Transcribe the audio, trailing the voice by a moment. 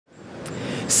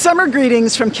Summer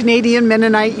greetings from Canadian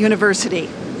Mennonite University.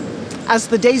 As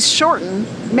the days shorten,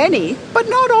 many, but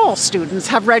not all, students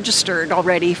have registered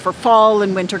already for fall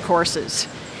and winter courses.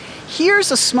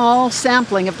 Here's a small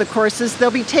sampling of the courses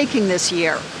they'll be taking this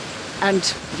year,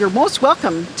 and you're most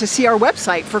welcome to see our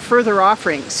website for further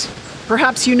offerings.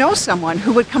 Perhaps you know someone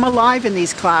who would come alive in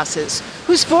these classes,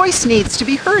 whose voice needs to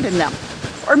be heard in them.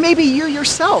 Or maybe you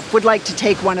yourself would like to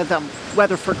take one of them,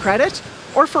 whether for credit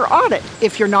or for audit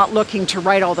if you're not looking to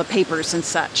write all the papers and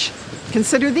such.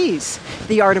 Consider these: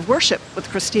 The Art of Worship with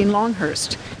Christine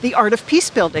Longhurst, The Art of Peace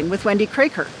Building with Wendy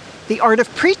Craker, The Art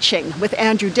of Preaching with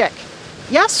Andrew Dick.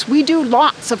 Yes, we do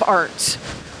lots of arts.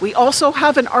 We also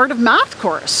have an Art of Math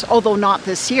course, although not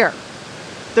this year.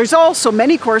 There's also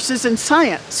many courses in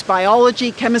science,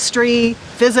 biology, chemistry,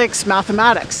 physics,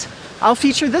 mathematics. I'll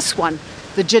feature this one,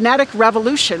 The Genetic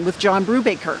Revolution with John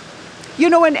Brubaker. You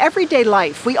know, in everyday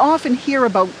life, we often hear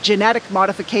about genetic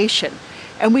modification,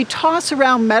 and we toss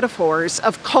around metaphors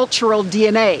of cultural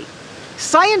DNA.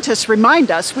 Scientists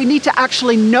remind us we need to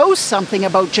actually know something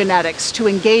about genetics to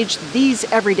engage these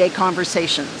everyday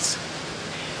conversations.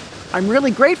 I'm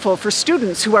really grateful for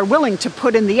students who are willing to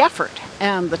put in the effort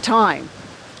and the time.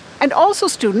 And also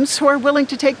students who are willing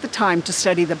to take the time to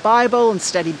study the Bible and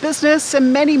study business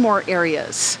and many more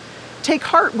areas. Take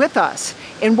heart with us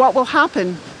in what will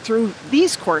happen through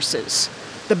these courses: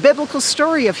 The Biblical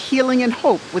Story of Healing and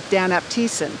Hope with Dan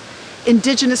Aptison,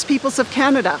 Indigenous Peoples of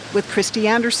Canada with Christy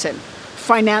Anderson,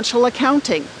 Financial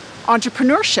Accounting,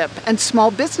 Entrepreneurship and Small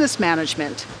Business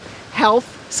Management,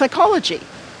 Health Psychology,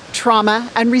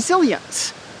 Trauma and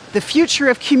Resilience, The Future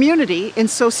of Community in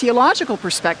Sociological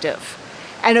Perspective,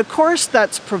 and a course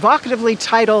that's provocatively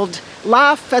titled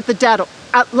Laugh at the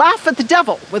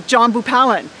Devil with John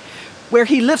Bupalin, where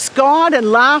he lifts God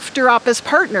and laughter up as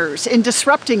partners in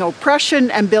disrupting oppression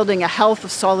and building a health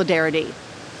of solidarity.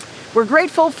 We're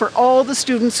grateful for all the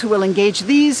students who will engage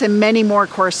these and many more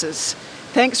courses.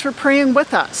 Thanks for praying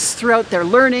with us throughout their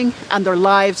learning and their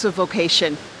lives of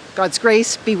vocation. God's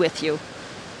grace be with you.